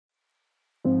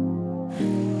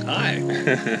Hi.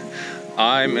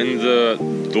 I'm in the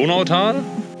Donautal.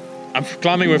 I'm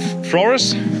climbing with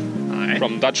Floris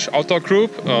from Dutch outdoor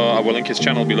group. I will link his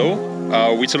channel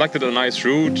below. We selected a nice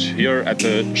route here at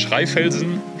the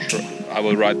Schreyfelsen. I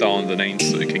will write down the names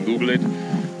so you can Google it.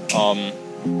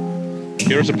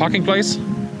 Here's a parking place.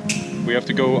 We have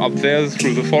to go up there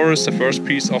through the forest. The first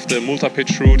piece of the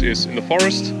multi-pitch route is in the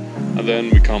forest, and then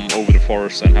we come over the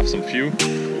forest and have some view.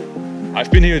 I've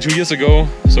been here 2 years ago,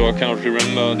 so I cannot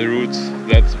remember the route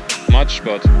that much,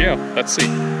 but yeah, let's see.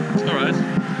 Alright.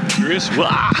 Curious.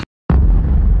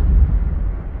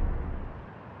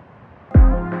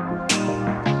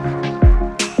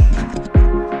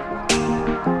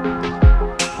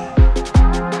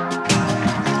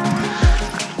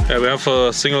 Yeah, we have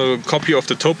a single copy of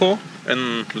the topo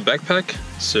in the backpack,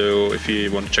 so if you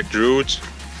want to check the route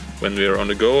when we are on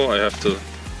the go, I have the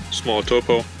small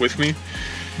topo with me.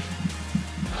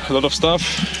 A lot of stuff,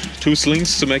 2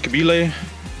 slings to make a belay,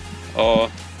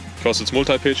 because it's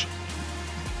multi-pitch,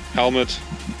 helmet,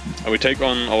 and we take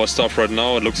on our stuff right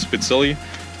now. It looks a bit silly,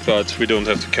 but we don't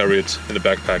have to carry it in the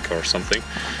backpack or something.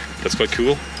 That's quite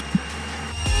cool.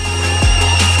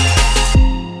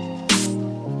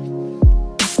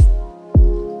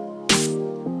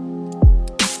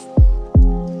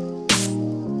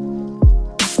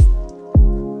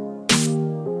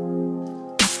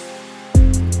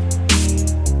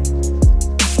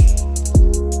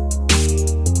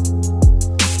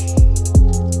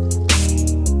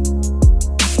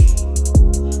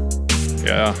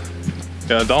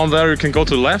 Yeah, down there you can go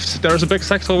to the left. There is a big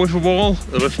sector with a wall,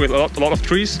 with a lot of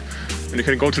trees, and you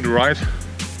can go to the right.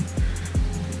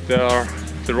 There,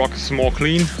 the rock is more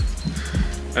clean,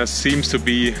 and seems to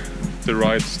be the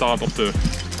right start of the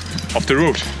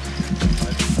route.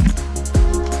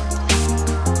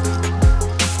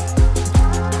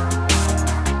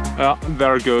 Yeah,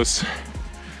 there it goes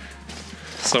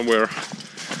somewhere.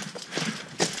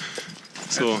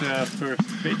 So that's the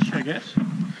first pitch, I guess.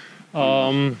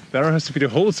 There has to be the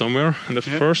hole somewhere, and the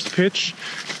first pitch,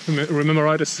 remember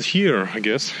right, is here, I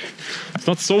guess. It's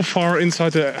not so far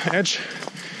inside the edge,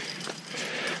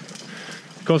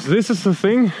 because this is the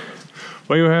thing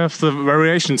where you have the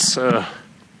variations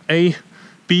A,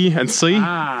 B and C.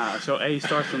 Ah, so A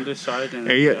starts on this side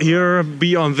and A here,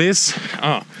 B on this.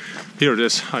 Ah, here it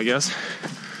is, I guess.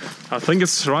 I think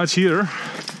it's right here.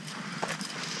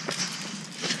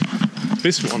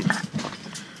 This one.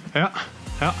 Yeah.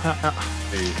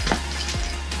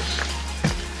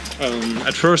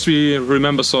 At first we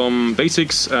remember some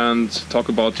basics and talk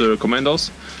about the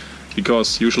commandos,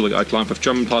 because usually I climb with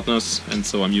German partners and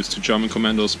so I'm used to German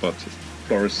commandos, but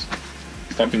Floris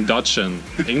is talking Dutch and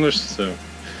English, so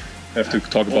I have to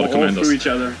talk about the commandos. All through each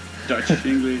other, Dutch,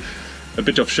 English. A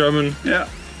bit of German, Yeah.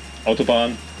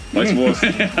 Autobahn, Weißwurst,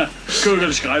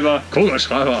 Kugelschreiber.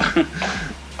 Kugelschreiber.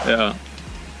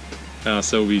 Yeah,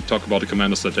 so we talk about the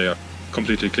commandos, that they are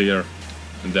completely clear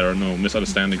and there are no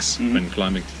misunderstandings when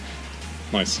climbing.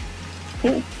 Nice.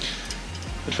 Cool.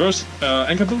 At first,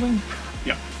 anchor building?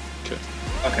 Yeah. Okay.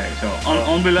 Okay, so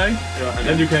on belay? Yeah, and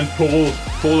then you can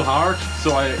pull hard, so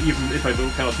even if I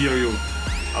cannot hear you,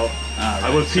 I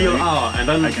will feel and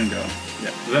then I can go.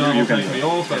 Yeah. Then you will can take me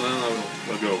off and then I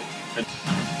will go. And,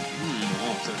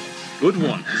 good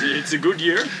one. It's a good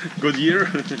year. Good year.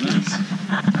 Nice.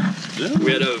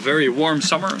 We had a very warm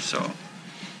summer, so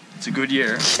it's a good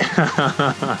year. Some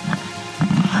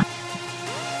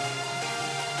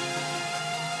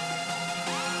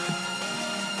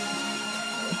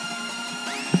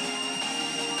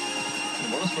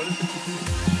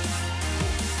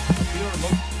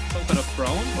kind of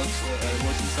brown, but I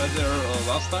was inside there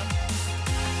last time.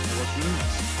 It was really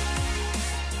nice.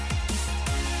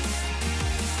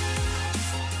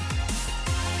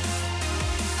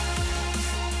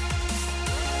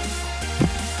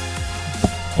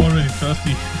 Already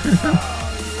thirsty. Oh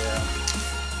yeah.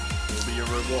 Will be a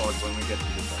reward when we get to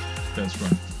the top. That's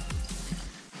right.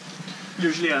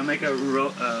 Usually I make a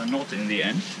knot in the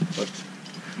end, but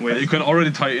You can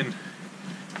already tie in.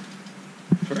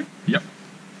 Sorry? Yep.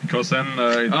 Because then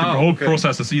the whole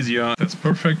process is easier. That's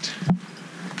perfect.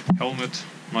 Helmet,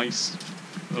 nice.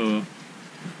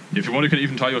 If you want, you can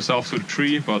even tie yourself to the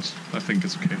tree, but I think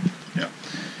it's okay. Yeah.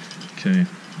 Okay,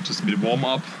 just a bit warm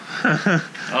up.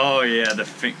 Oh yeah,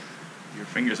 your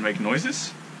fingers make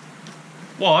noises.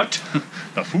 What?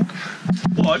 Da Fug.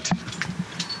 What?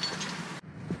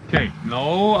 Okay,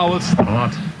 now I will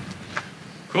start.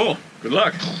 Cool. Good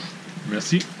luck.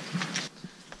 Merci.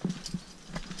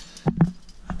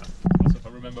 Also, if I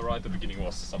remember right, the beginning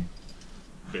was some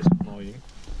bit annoying.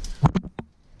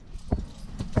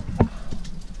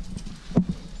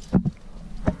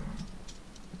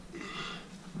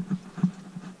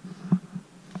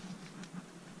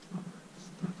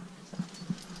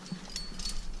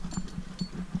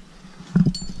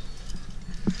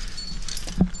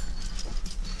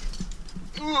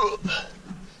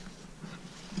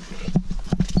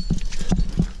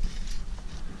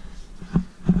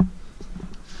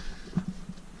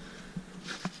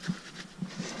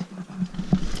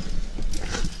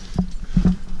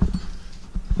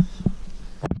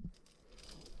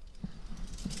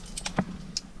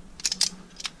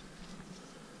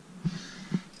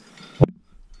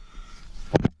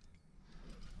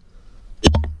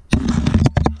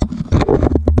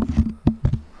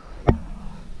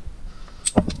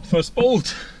 First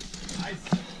bolt! Nice!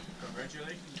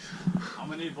 Congratulations! How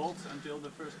many volts until the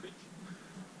first pitch?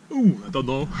 Ooh, I don't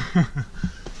know.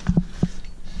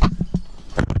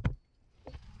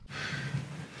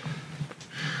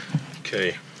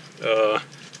 Okay.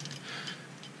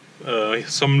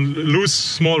 Some loose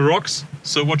small rocks,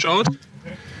 so watch out.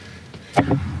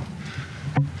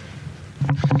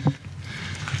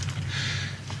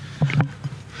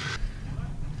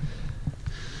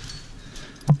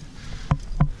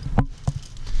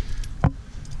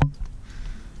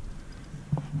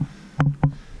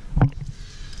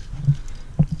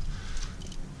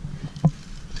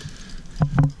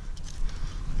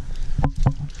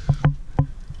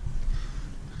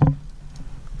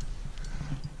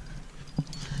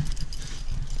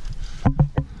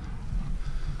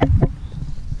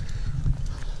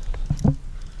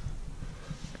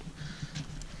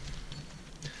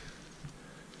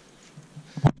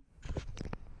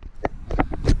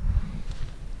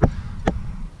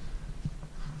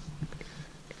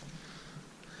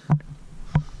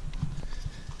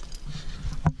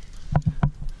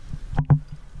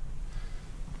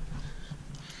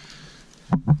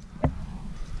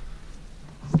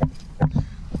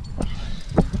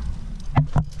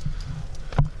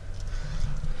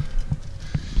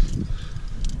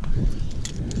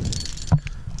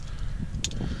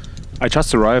 I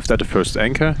just arrived at the first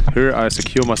anchor. Here I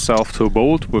secure myself to a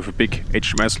bolt with a big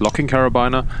HMS locking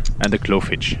carabiner and a clove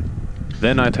hitch.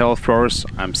 Then I tell Floris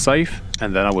I'm safe,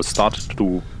 and then I will start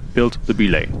to build the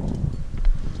belay.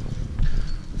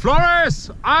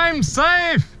 Floris, I'm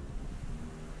safe!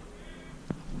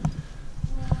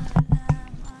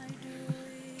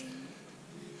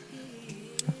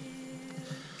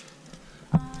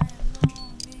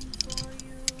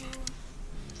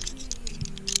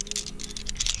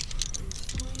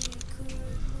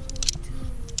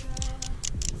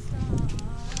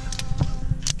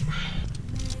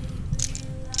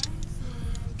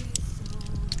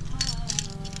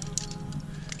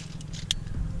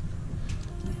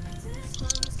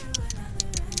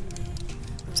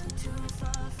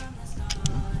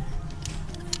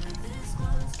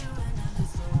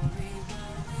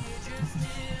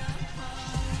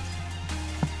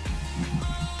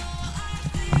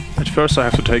 First I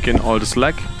have to take in all the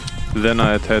slack, then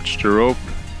I attach the rope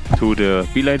to the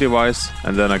belay device,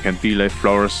 and then I can belay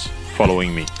Floris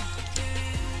following me.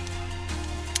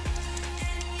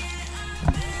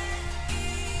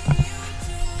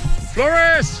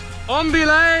 Floris, on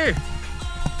belay!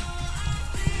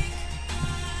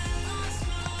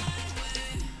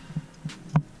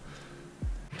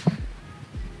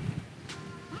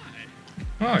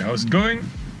 Hi, how's it going?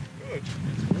 Good.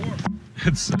 It's warm.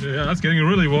 It's getting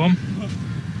really warm.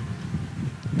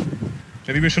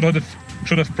 Maybe we should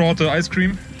have brought the ice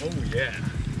cream. Oh yeah.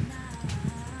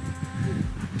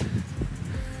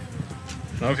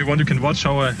 Now if you want you can watch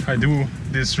how I do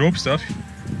this rope stuff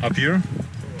up here.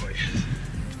 Oh, yes.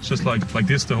 It's just like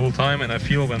this the whole time, and I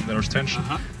feel when there's tension.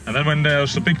 And then when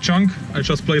there's a big chunk, I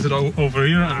just place it over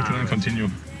here and can then continue.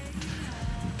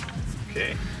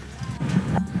 Okay.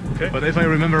 Okay. But if I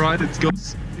remember right, it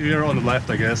goes here on the left,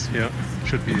 I guess. Yeah,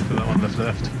 should be the one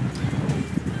left.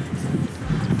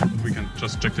 We can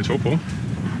just check the topo.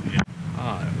 Yeah.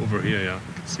 Ah, over here, yeah,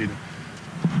 you can see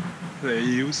they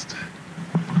used.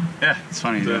 Yeah, it's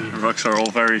funny. The rocks are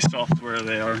all very soft where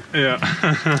they are Yeah.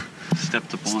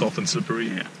 stepped upon. Soft and slippery.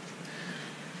 Yeah.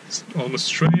 It's almost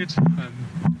straight and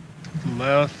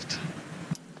Left.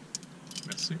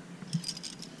 messy.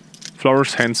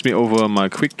 Floris hands me over my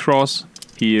quick draws.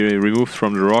 He removed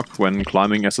from the rock when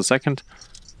climbing as a second.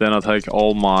 Then I take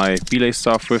all my belay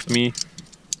stuff with me.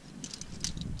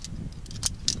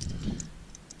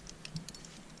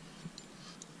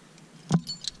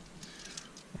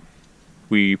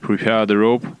 We prepare the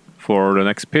rope for the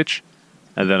next pitch,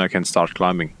 and then I can start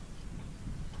climbing.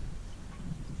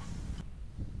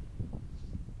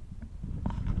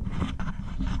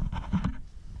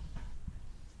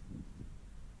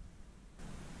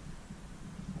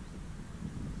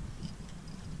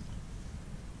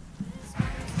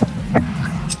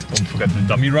 Don't forget the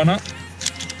dummy runner.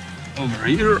 Over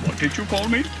here, what did you call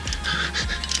me?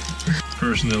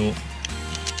 Personal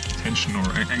tension or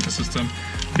anchor system.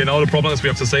 Okay, now the problem is we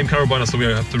have the same carabiner, so we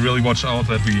have to really watch out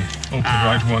that we open the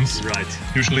right ones. Right.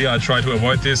 Usually I try to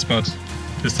avoid this, but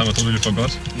this time I totally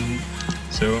forgot.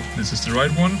 So this is the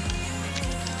right one.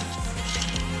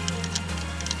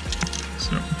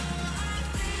 So,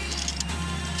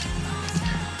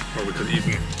 or we could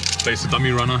even place the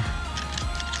dummy runner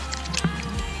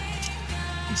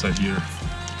inside here.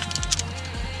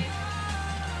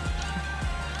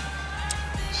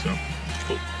 So,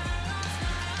 cool.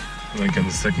 And then get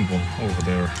the second one over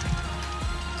there.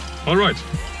 All right.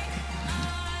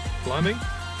 Climbing.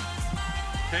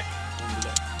 Okay.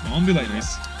 On belay,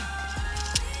 nice.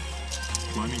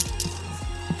 Climbing.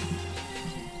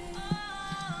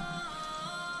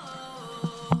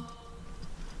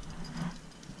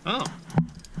 Ah,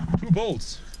 2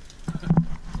 bolts.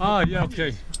 Ah, yeah,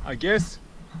 okay. I guess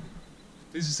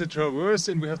this is a traverse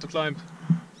and we have to climb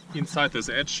inside this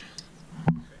edge.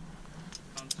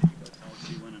 Can't see, but I'll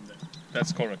see when I'm there.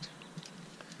 That's correct.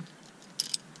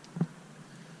 Okay,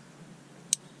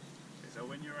 so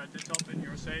when you're at the top and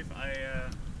you're safe, I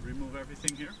remove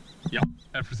everything here. Yeah,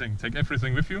 everything. Take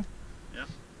everything with you. Yeah.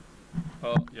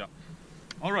 Yeah.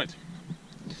 All right.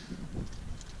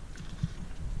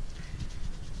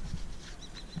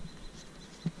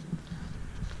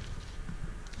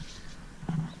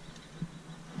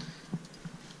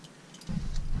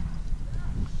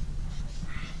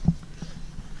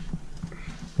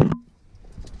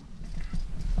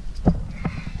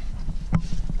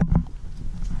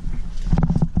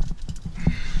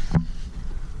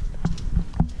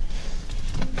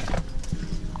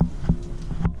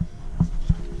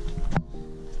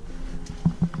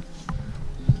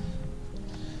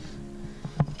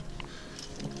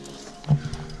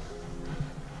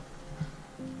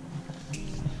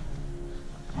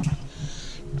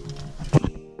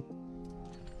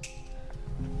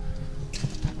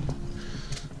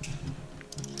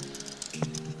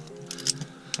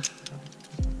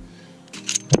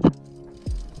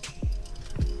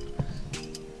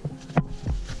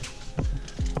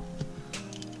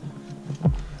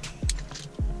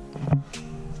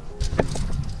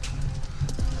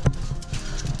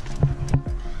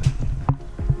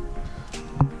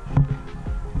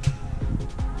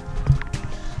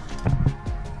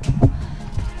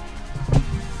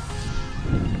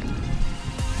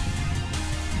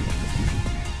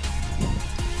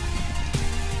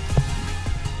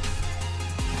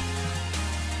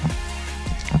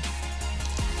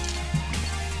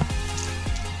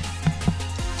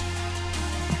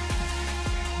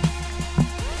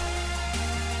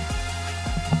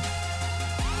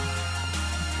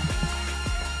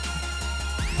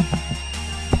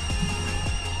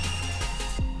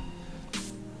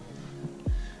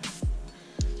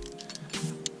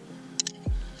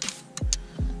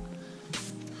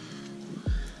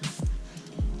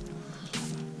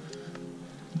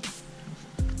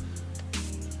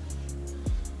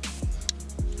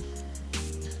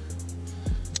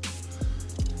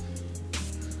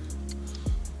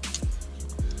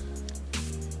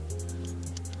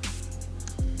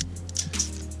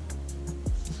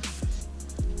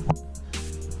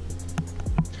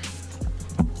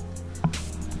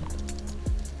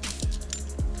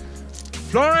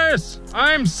 Floris,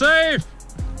 I'm safe!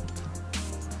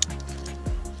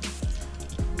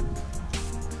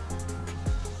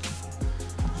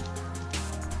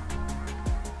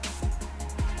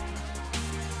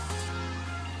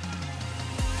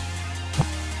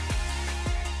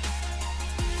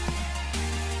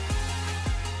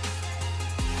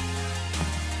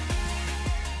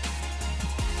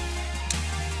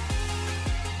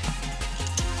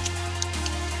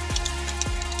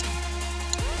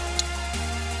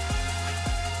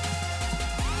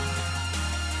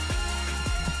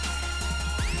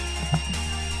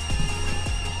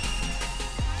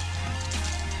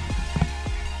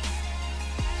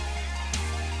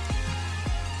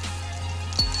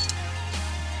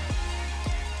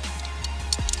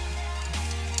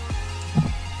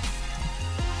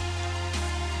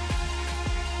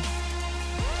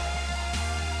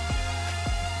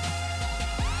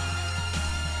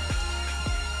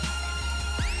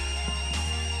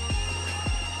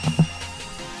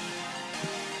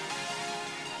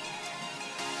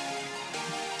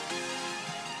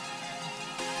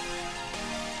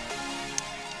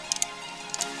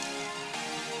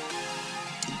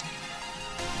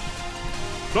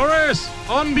 Floris,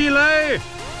 on belay!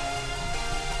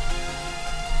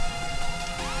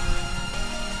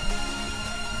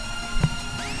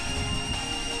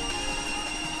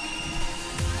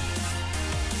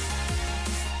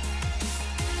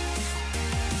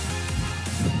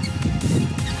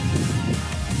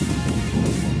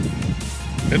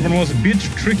 That one was a bit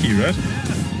tricky, right?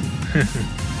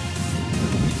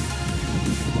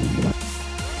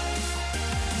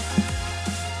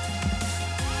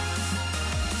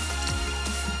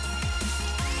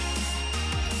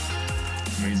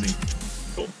 Amazing.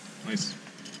 Cool. Nice.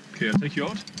 Okay, I'll take you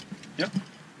out. Yeah.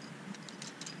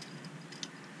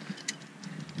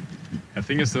 I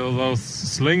think it's the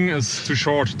sling is too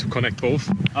short to connect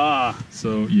both. Ah.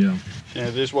 So yeah. Yeah,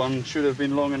 this one should have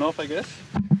been long enough, I guess.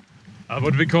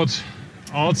 But we could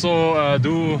also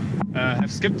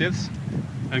have skipped it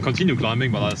and continue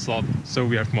climbing, but I thought so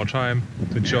we have more time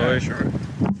to enjoy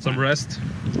some rest.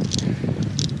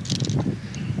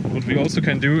 What we also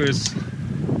can do is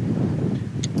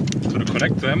to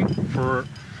connect them for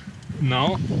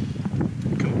now.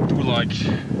 We can do like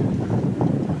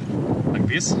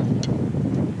this.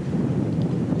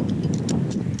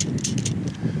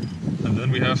 And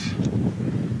then we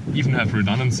even have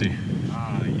redundancy.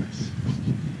 Ah, yes.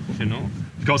 You know,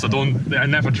 because I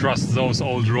never trust those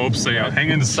old ropes. They hang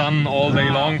in the sun all day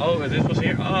long. Oh, this was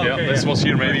here? Oh, yeah, okay, this was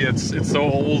here. Maybe it's so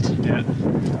old. Yeah.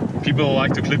 People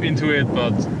like to clip into it,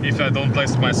 but if I don't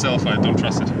place it myself, I don't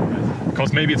trust it.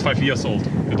 Because maybe it's 5 years old.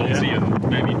 You don't see it,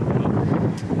 maybe.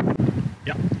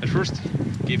 Yeah, at first,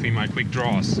 give me my quick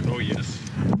draws. Oh, yes.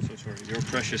 So sorry, your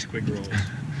precious quick rolls.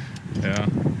 Yeah.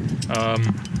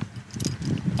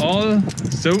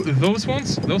 Those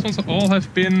ones all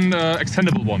have been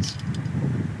extendable ones.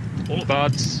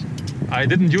 But I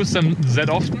didn't use them that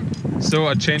often, so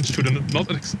I changed to the not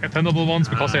extendable ones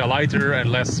because they are lighter and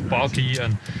less bulky,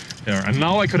 and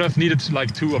now I could have needed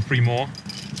like 2 or 3 more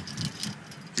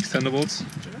extendables.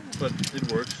 Yeah, but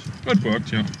it works. It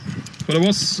worked, yeah. But it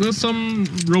was some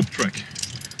rope track.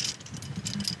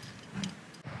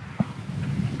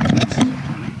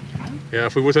 Yeah,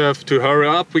 if we would have to hurry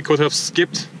up, we could have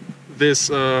skipped this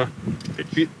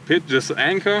pitch, this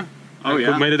anchor. Oh,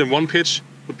 yeah. Made it in one pitch.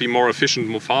 Would be more efficient,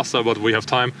 more faster, but we have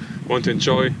time. Want to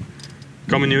enjoy,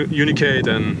 communicate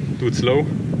and do it slow.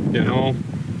 You know,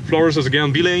 Floris is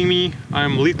again belaying me.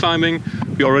 I'm lead climbing.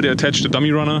 We already attached the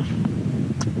dummy runner.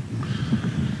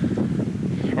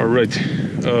 All right.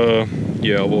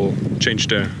 Yeah, I will change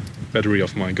the battery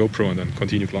of my GoPro and then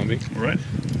continue climbing. All right.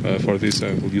 For this,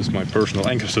 I will use my personal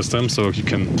anchor system, so you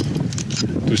can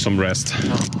do some rest.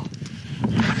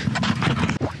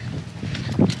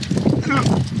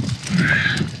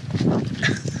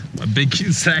 A big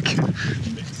sack.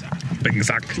 Big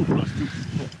sack.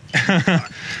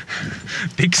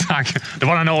 Big sack. The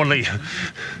one and only.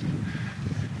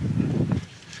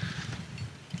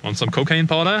 Want some cocaine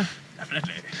powder?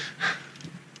 Definitely.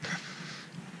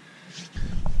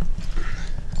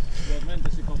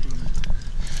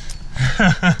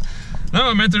 No,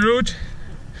 I meant the route.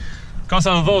 Because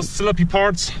of those slippery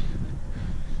parts.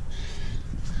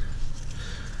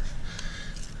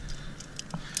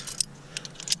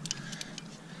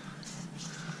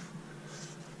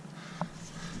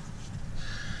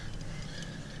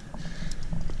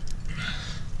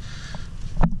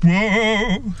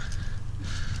 Whoa!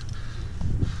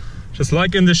 Just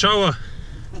like in the shower.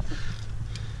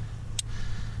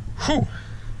 Whew.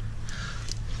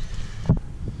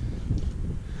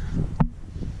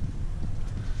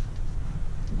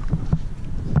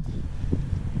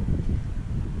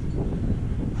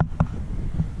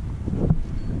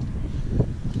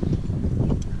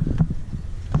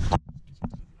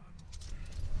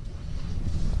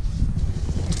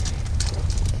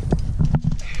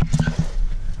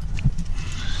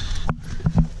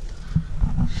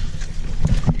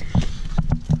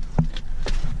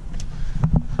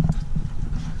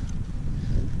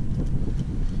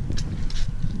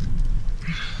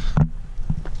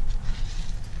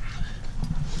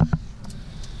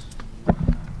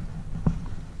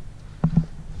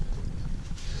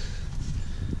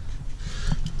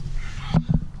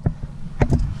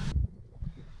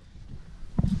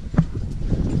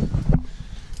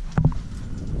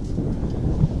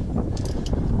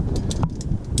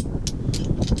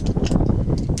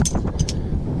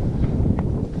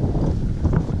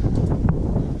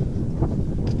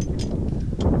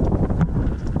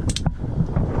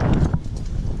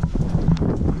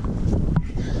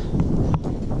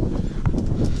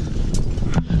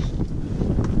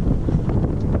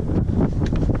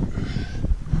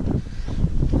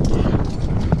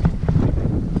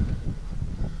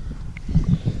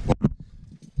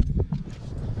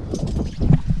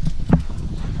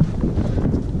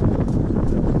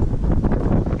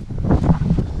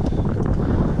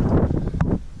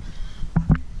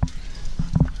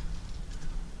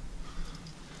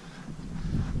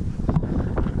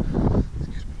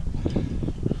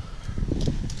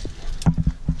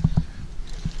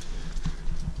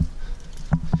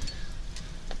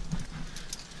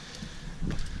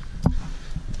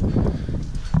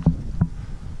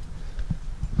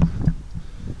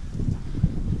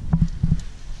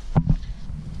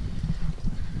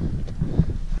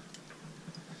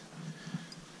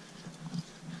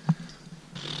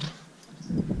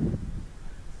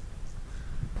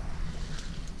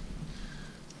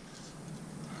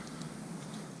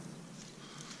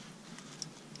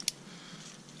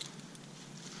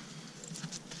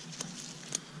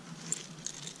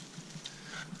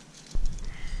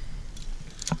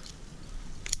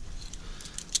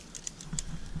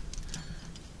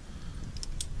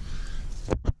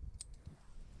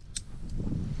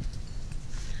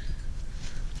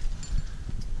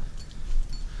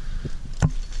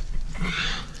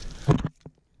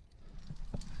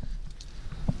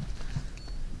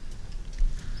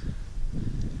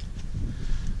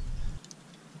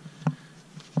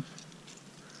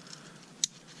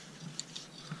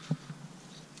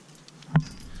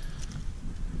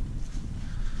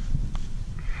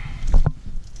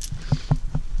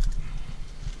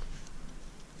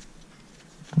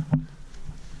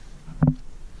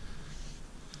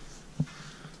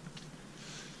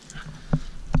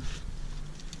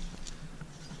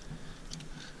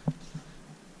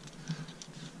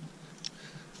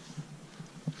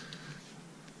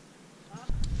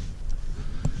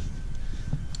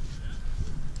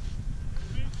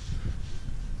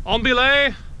 On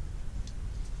belay!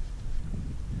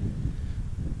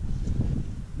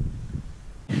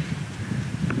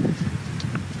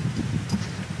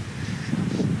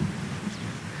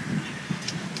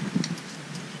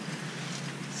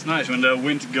 It's nice when the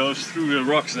wind goes through the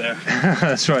rocks there.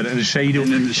 That's right, in the shade.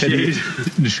 And in the shade.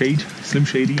 In the shade, slim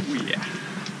shady. Oh, yeah.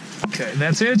 Okay, and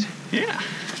that's it. Yeah.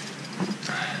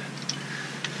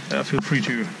 Feel free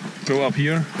to go up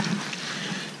here.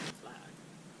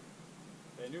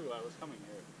 They knew I was coming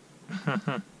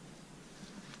here.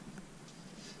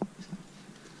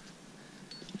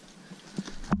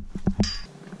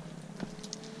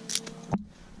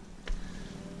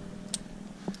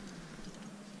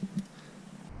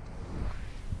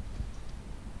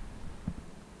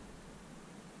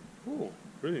 Oh,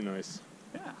 really nice.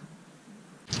 Yeah.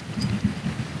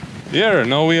 Yeah,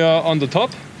 now we are on the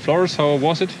top. Floris, how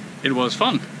was it? It was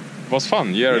fun. It was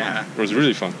fun, yeah. It was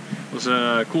really fun. It was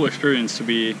a cool experience to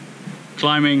be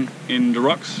climbing in the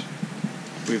rocks.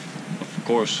 We've of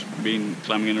course been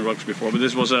climbing in the rocks before, but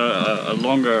this was a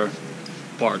longer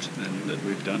part than that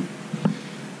we've done.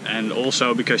 And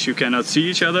also because you cannot see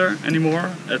each other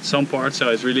anymore at some parts, so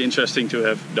it's really interesting to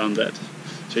have done that.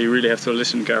 So you really have to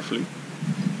listen carefully,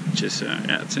 which is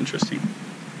yeah, it's interesting.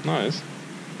 Nice.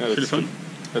 Yeah, It's really fun.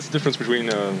 That's the difference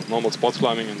between normal sports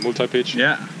climbing and multi-pitch.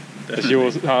 Yeah. Because you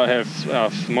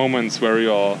have moments where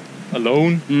you're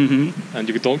alone and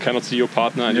you cannot see your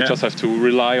partner, and you just have to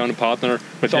rely on a partner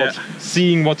without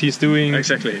seeing what he's doing.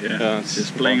 Exactly, yeah. It's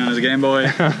just playing on his Game Boy.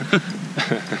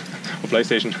 Or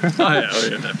PlayStation. Oh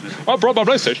yeah, definitely. I brought my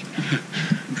PlayStation.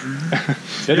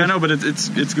 Yeah, no, but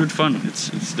it's good fun.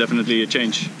 It's definitely a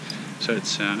change. So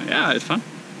it's yeah, it's fun.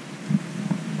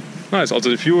 Nice. Also,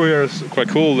 the view here is quite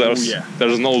cool. There's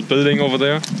an old building over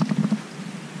there.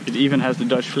 It even has the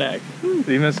Dutch flag. It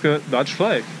even has the Dutch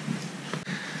flag.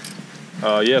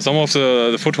 Yeah, some of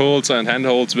the footholds and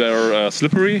handholds were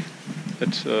slippery.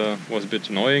 It was a bit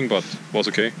annoying, but was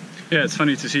okay. Yeah, it's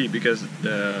funny to see because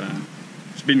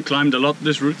it's been climbed a lot,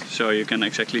 this route, so you can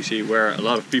exactly see where a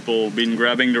lot of people been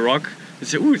grabbing the rock. They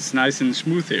say, "Ooh, it's nice and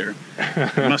smooth here.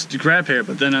 You must grab here."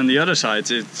 But then on the other side,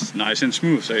 it's nice and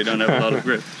smooth, so you don't have a lot of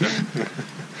grip. So,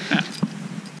 yeah.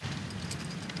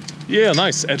 Yeah,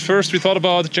 nice. At first we thought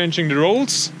about changing the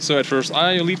roles. So at first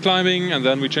I lead climbing, and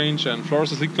then we changed and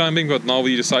Floris is lead climbing. But now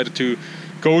we decided to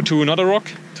go to another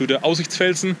rock, to the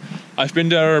Aussichtsfelsen. I've been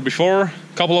there before a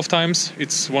couple of times.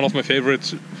 It's one of my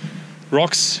favorite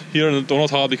rocks here in the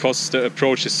Donautal because the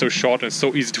approach is so short and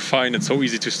so easy to find and so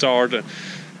easy to start.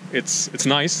 It's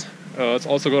nice. It's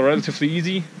also relatively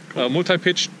easy.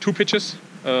 Multi-pitch, 2 pitches.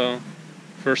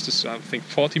 First is I think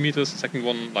 40 meters, second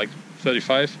one like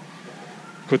 35.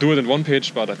 Could do it in 1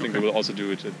 pitch, but I think we will also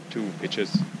do it at 2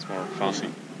 pitches. It's more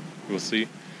fun. We will see.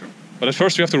 But at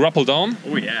first we have to rappel down.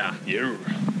 Oh yeah.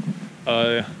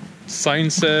 Simon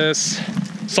says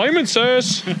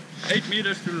 8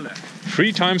 meters to the left.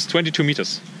 3 times 22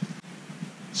 meters.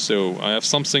 So I have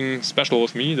something special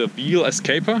with me, the Bial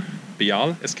Escaper.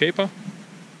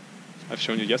 I've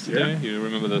shown you yesterday. Yeah. You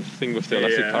remember the thing with the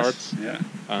elastic parts? Yeah.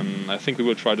 And I think we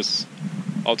will try this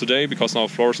out today because now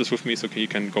Floris is with me, so he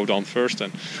can go down first.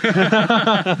 And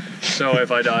So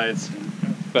if I die, it's...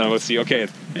 then I will see. Okay,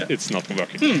 it's not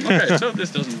working. Okay, so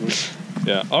this doesn't work.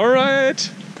 Yeah. All right.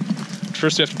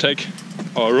 First, we have to take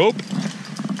our rope.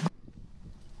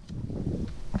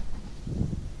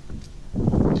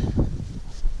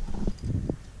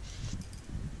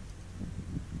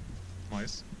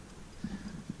 Nice.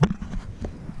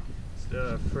 It's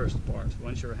the first part.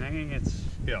 Once you're hanging, it's...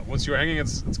 Yeah. Once you're hanging,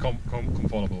 it's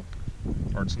comfortable,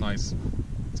 or it's nice.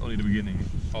 It's only the beginning,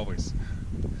 always.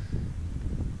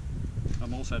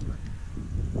 I'm all set.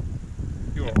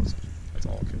 You're all set. That's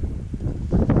all okay.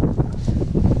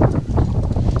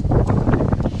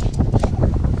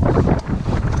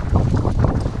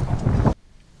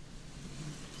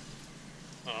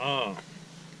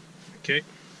 Okay.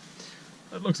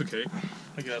 That looks okay,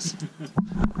 I guess.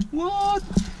 What?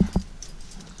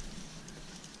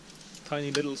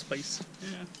 Tiny little space.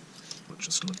 Yeah. We'll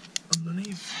just look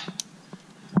underneath.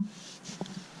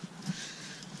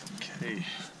 Okay.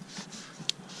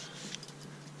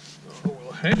 Now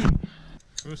we'll hang.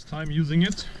 First time using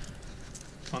it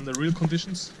under real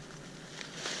conditions.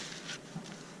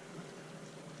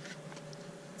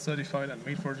 Certified and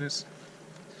made for this,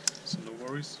 so no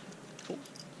worries. Cool.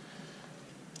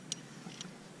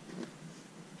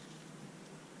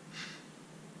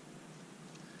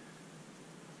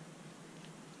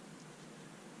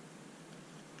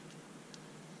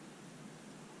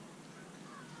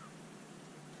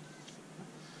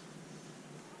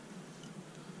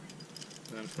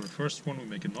 Then for the first one we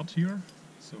make a knot here,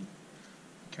 so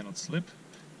cannot slip.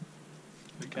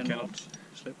 They Cannot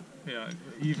slip. Yeah,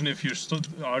 even if you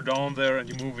are down there and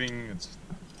you're moving,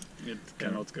 It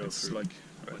cannot go it's through. like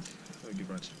right. All the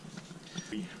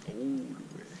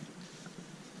way.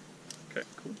 Okay,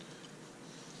 cool.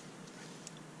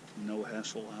 No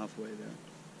hassle halfway there.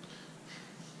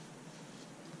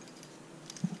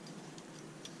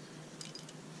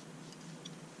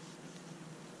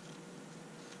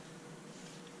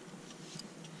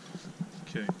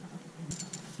 Okay.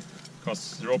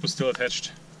 Because the rope is still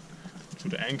attached to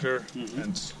the anchor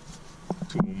and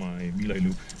to my belay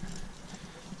loop.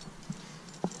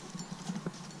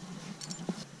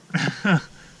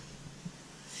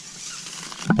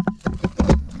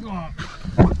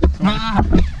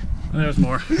 There's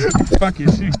more. Fuck you.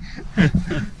 You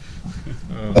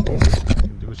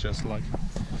can do it just like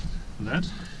that.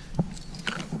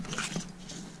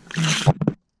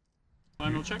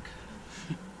 Final check.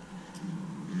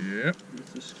 Yep.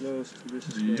 This is closed. This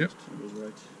is Yep. closed. That was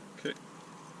right. Okay.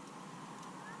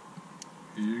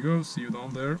 Here you go. See you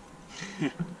down there.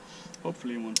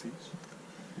 Hopefully in one piece.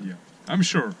 Yeah, I'm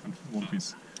sure in one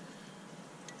piece.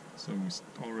 So we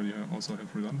already also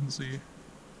have redundancy.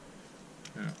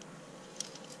 Yeah.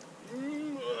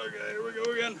 Okay, here we go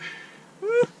again.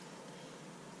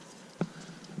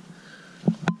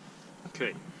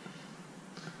 Okay.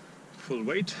 Full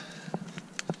weight.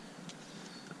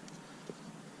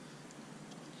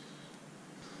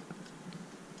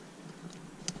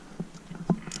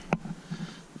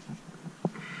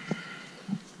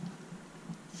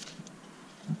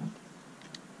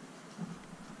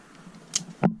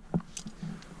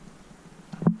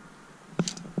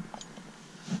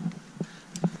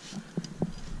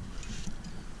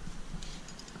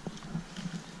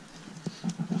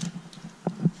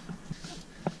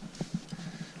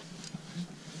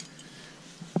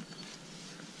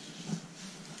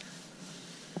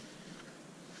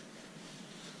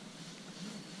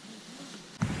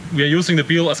 We are using the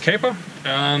Beal escaper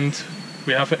and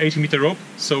we have an 80-meter rope,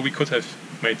 so we could have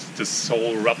made this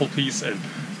whole rappel piece in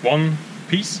one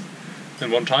piece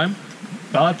in one time.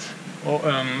 But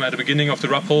at the beginning of the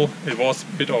rappel it was a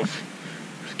bit of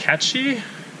catchy,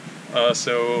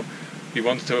 so we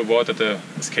wanted to avoid that the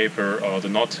escaper or the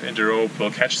knot in the rope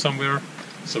will catch somewhere.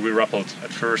 So we rappelled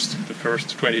at first the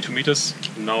first 22 meters,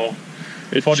 now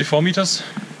 44 meters.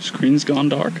 Screen's gone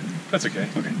dark. That's okay.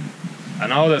 Okay. And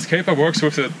now the escaper works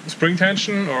with the spring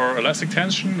tension or elastic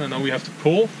tension, and now we have to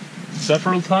pull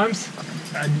several times,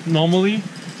 and normally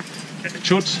it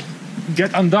should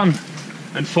get undone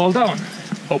and fall down,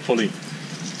 hopefully.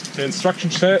 The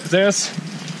instruction says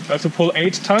we have to pull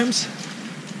 8 times,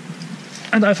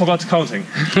 and I forgot counting.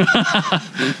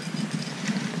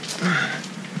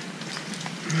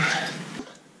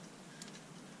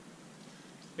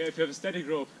 Yeah, if you have a static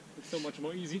rope, it's so much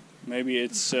more easy. Maybe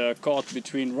it's caught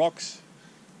between rocks.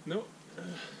 No.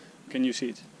 Can you see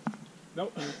it?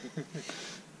 No.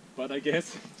 But I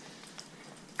guess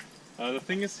the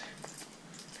thing is,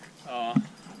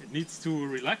 it needs to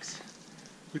relax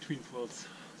between pulls.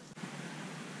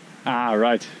 Ah,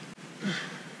 right.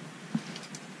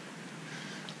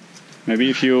 Maybe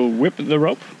if you whip the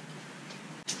rope.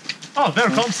 Oh, there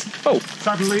it comes! Oh,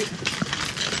 Suddenly.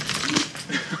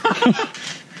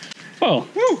 well.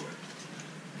 Woo!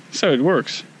 So it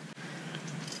works.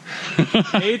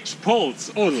 8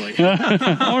 pulls only.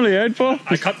 Only 8 ball?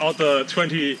 I cut out the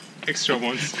 20 extra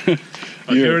ones. But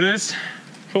Yeah. here it is.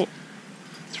 Cool.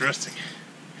 Interesting.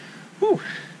 Woo.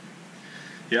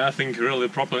 Yeah, I think really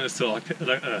the problem is the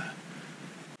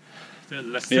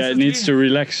elasticity. Yeah, it needs to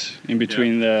relax in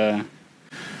between the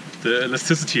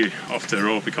elasticity of the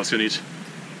rope, because you need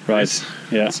Right. this.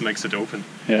 Yeah. This makes it open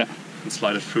Yeah. and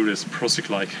slide it through this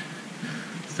prosec-like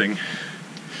thing.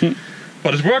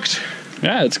 But it worked.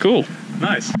 Yeah, it's cool.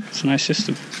 Nice. It's a nice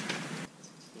system.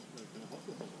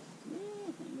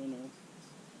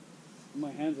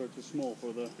 My hands are too small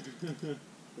for the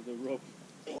rope.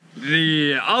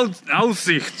 The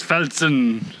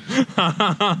Aussichtsfelsen.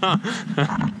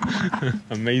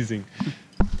 Amazing.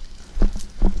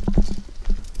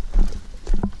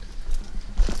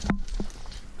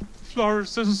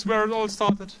 Floris, this is where it all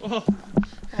started. Oh,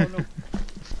 Oh no.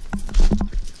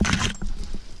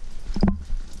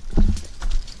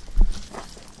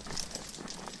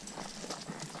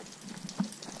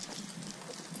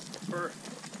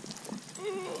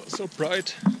 so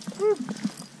bright.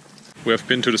 We have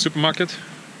been to the supermarket,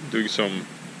 doing some,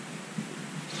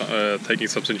 taking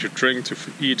something to drink, to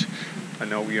eat, and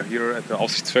now we are here at the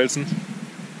Aussichtsfelsen.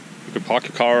 You can park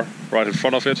your car right in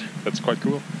front of it. That's quite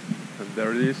cool. And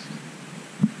there it is.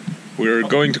 We're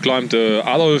going to climb the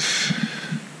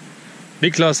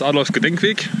Niklas Adolf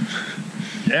Gedächtnisweg.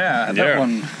 Yeah, that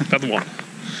one. That one.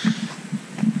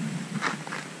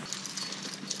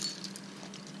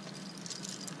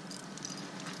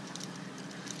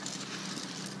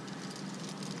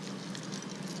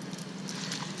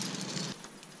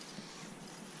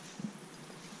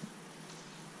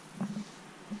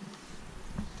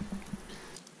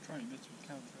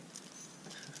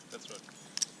 That's right.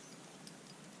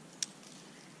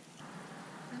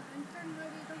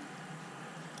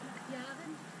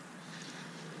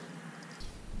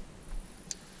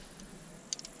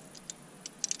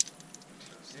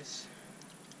 This.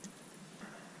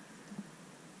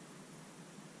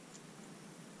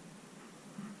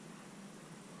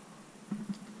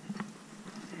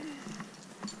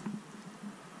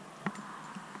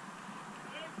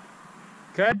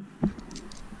 Okay.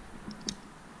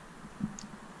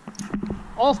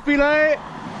 Afbelay.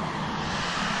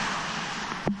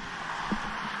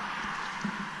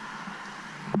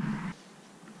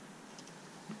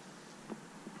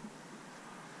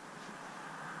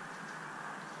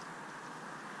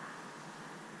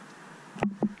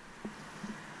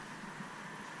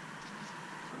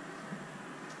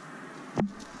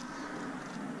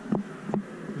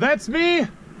 That's me.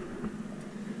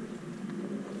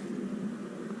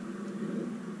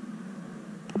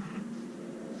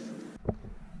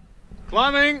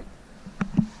 Climbing.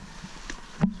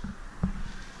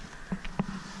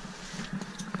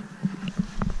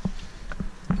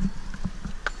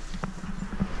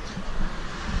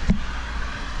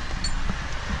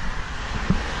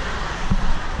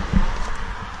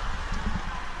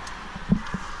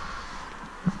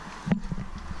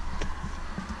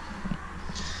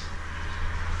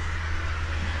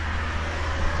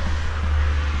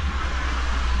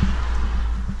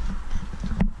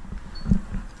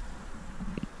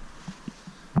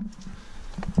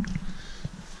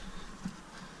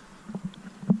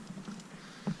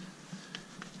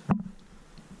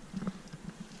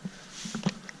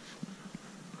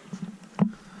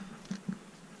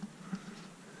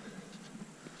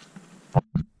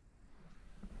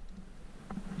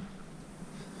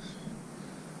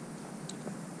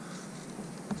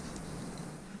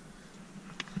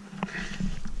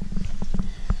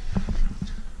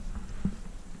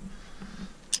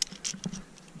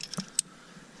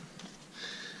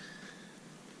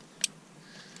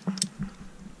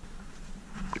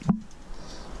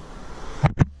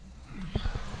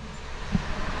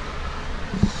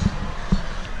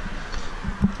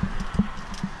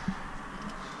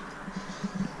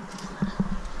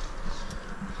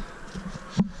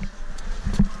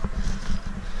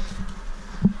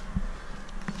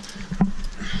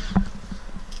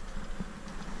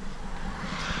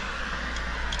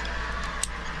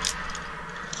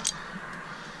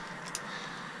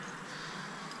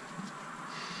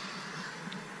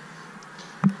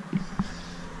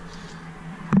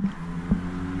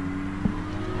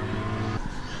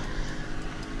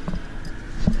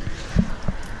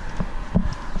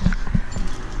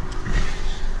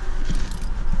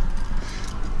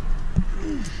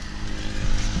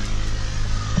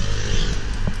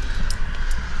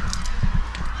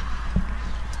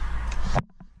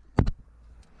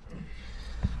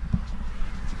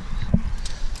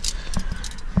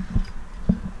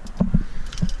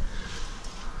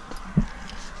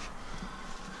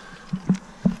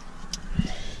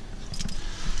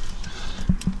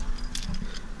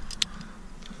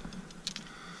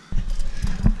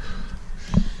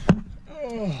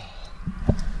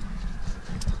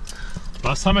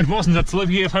 Last time it wasn't that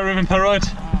slippery if I remember right.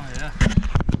 Oh yeah.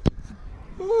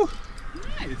 Ooh.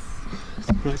 Nice.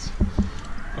 Surprise.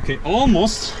 Okay,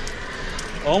 almost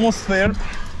there.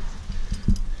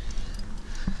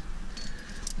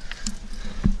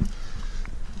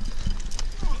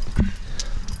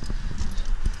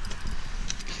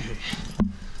 Okay.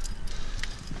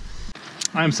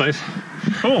 I am safe.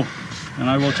 Cool. And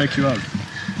I will check you out.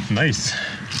 Nice.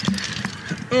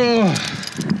 Oh.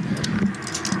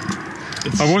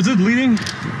 How was it leading?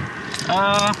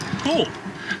 Cool.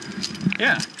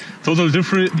 Yeah. Total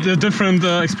different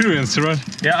experience,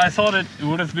 right? Yeah, I thought it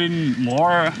would have been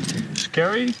more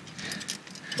scary,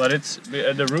 but it's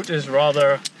the route is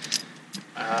rather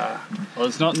well,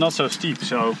 it's not so steep,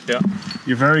 so Yeah.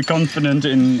 you're very confident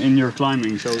in your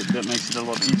climbing, so that makes it a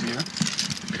lot easier.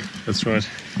 That's right.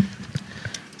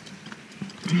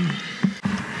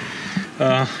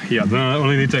 Yeah, then I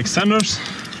only need the extenders.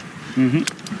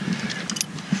 Mm-hmm.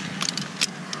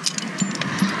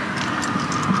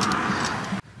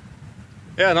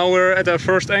 Yeah, now we're at our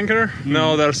first anchor.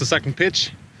 Now there's the second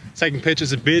pitch. Second pitch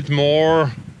is a bit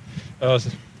more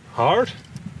hard,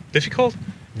 difficult.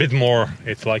 bit more.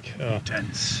 It's like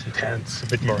Intense. intense, a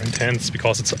bit more intense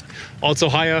because it's also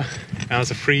higher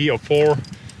as a 3 or 4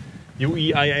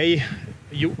 UIAA.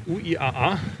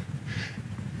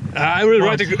 I will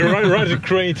write a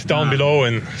grade down below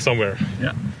and somewhere.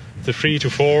 Yeah. The 3 to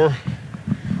 4.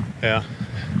 Yeah.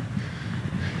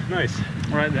 Nice.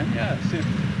 All right then. Yeah. See, you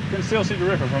can still see the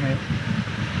river from here.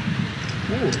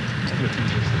 Ooh.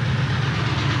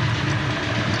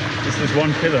 It's this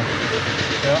one pillar.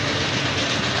 Yeah.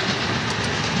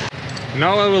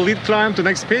 Now I will lead climb to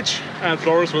next pitch, and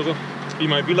Floris will be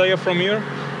my belayer from here.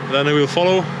 Then I will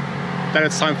follow. Then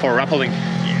it's time for rappelling.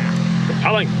 Yeah.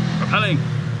 Rappelling. Rappelling.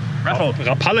 Rappel.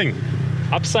 Rappelling.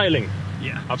 Upseiling.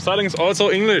 Yeah. Upseiling is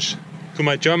also English to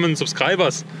my German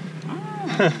subscribers.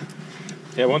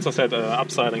 Yeah, once I said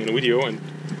upseiling in a video, and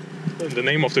the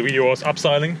name of the video was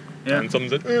upseiling. Yeah. And someone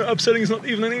said, upseiling is not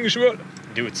even an English word.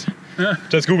 Dudes,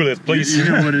 just Google it, please. You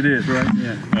know what it is, right?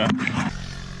 Yeah. Yeah.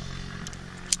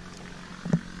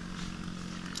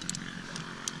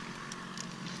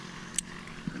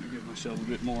 I'm gonna give myself a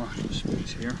bit more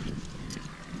space here.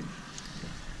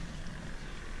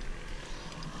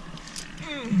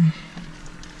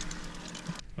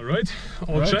 All right,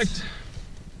 all checked.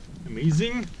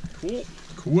 Amazing. Cool.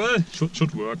 Cool.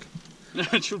 Should work.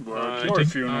 It should work.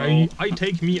 I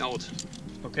take me out.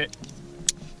 Okay.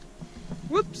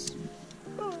 Whoops.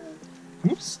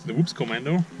 Whoops. The whoops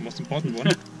commando. Most important one.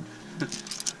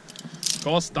 Of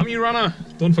course, dummy runner.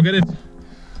 Don't forget it.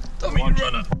 Dummy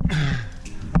runner.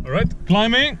 All right,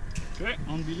 climbing. Okay,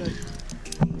 on delay.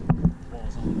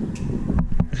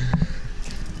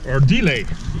 Or delay.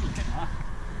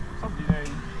 Some delay.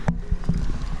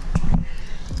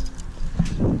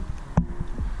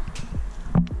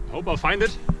 I hope I'll find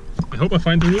it. I hope I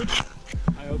find the route.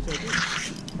 I hope so too.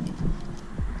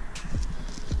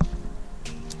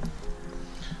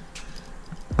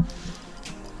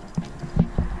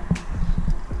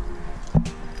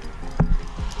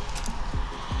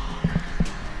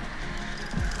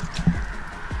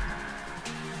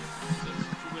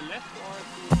 To the left or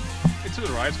It's to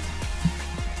the right.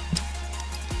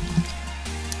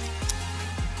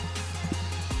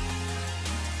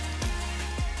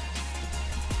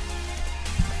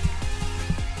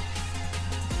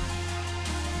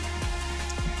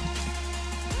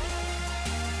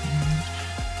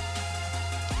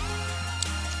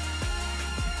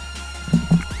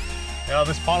 Yeah,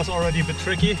 this part is already a bit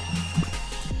tricky.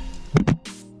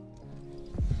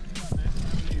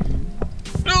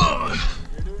 You're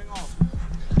doing awesome.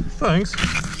 Thanks.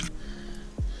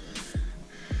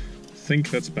 Think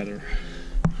that's better.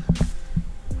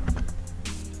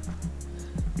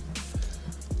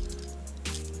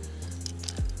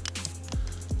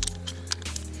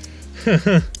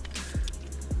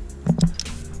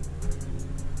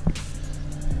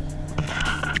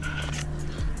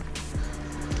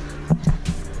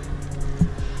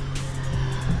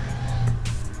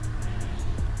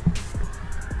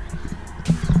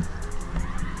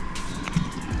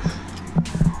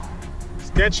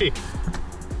 Sketchy.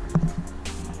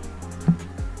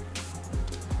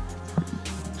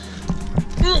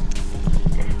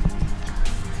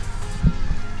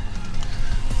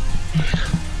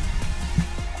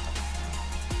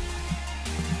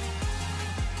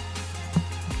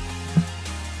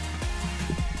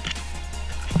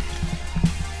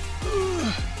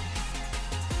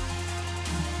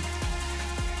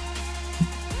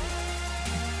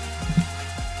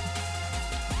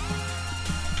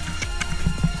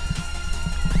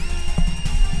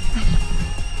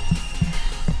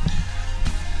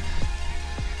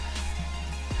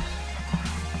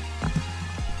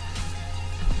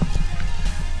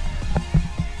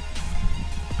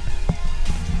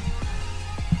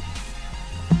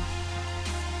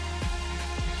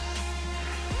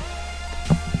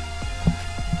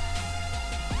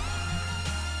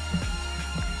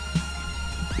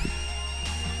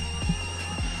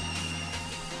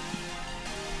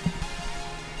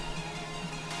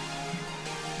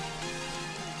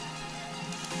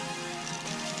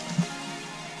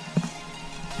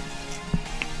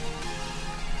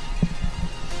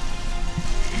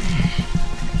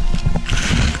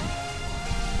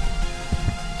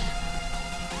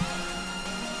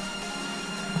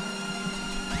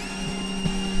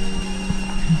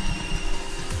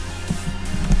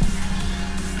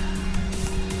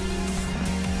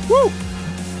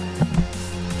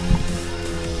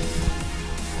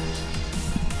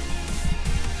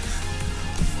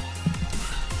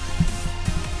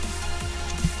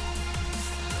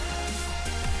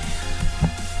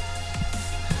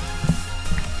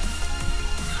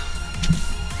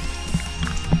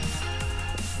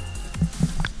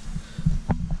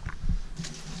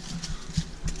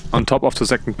 On top of the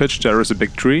second pitch there is a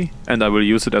big tree and I will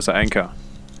use it as an anchor.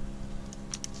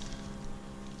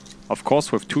 Of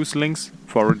course with 2 slings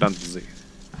for redundancy.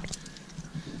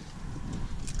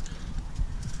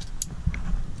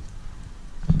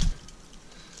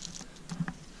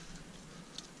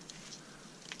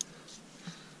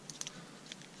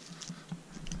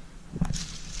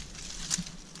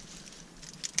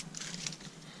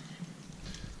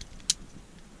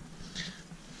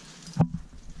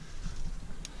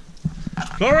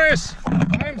 Floris!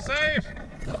 I'm safe!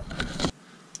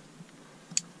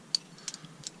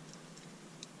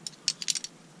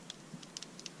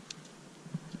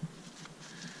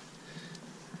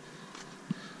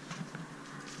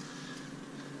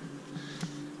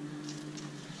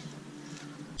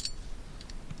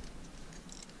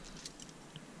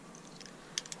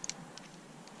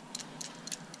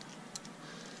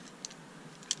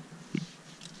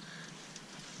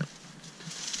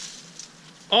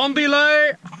 On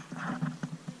belay!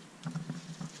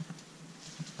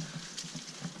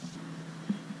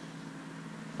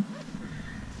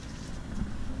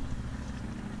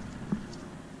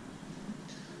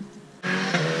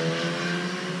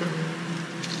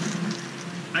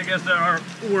 I guess there are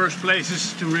worse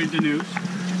places to read the news.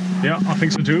 Yeah, I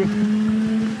think so too.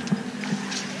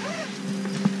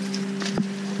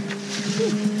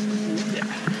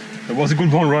 That was a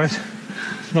good one, right?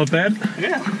 Not bad.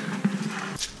 Yeah.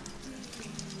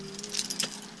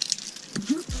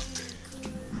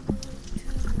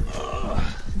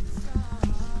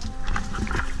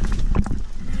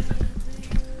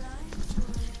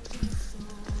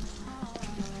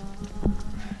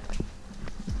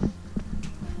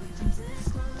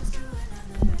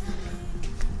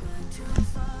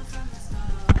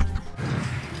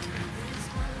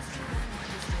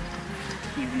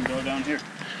 You can go down here.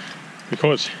 We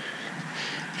could,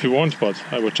 if you want, but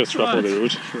I would just rappel the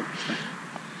route. Sure.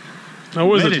 How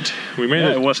was Made it? it. We made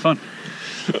Yeah, it. it was fun.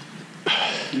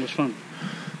 It was fun.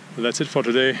 Well, that's it for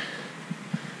today.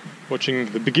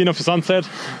 Watching the beginning of the sunset.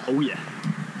 Oh yeah.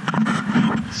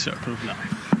 Circle of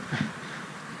life.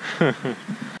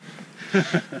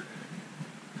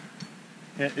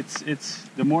 Yeah, it's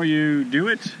the more you do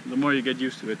it, the more you get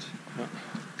used to it. Yeah.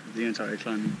 The entire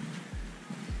climbing.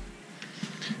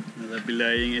 That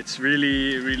belaying, it's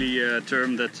really a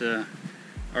term that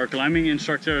our climbing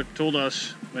instructor told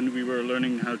us when we were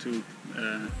learning how to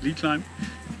lead climb.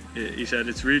 He said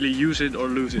it's really use it or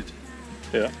lose it.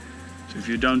 Yeah. So if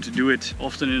you don't do it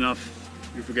often enough,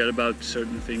 you forget about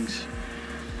certain things.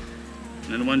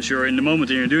 And then once you're in the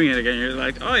moment and you're doing it again, you're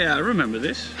like, oh yeah, I remember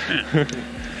this. Yeah.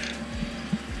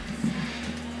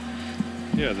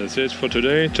 Yeah, that's it for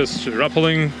today. Just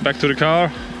rappelling back to the car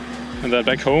and then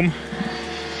back home.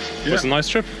 It was a nice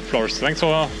trip. Floris, thanks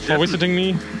for visiting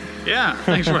me. Yeah,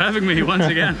 thanks for having me once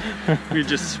again. We're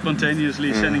just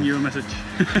spontaneously sending you a message.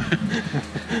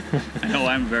 I know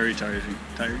I'm very tiresome.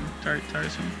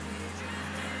 Tiresome?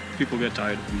 People get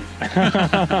tired of me.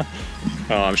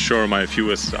 I'm sure my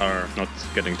viewers are not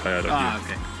getting tired of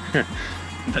you. Okay.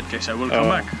 In that case, I will come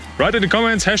back. Write in the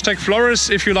comments hashtag Floris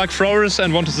if you like Floris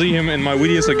and want to see him in my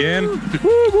videos again.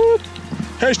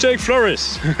 Hashtag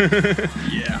Floris.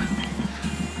 Yeah.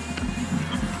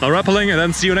 Now rappelling and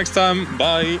then see you next time.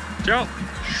 Bye. Ciao.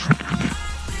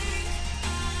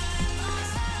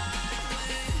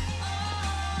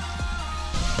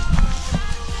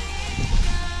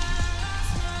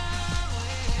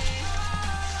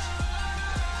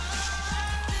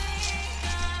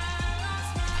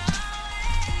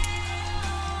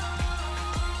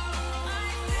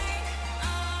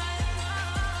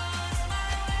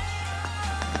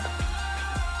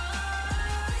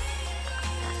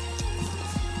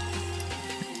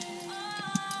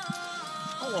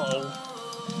 Hello.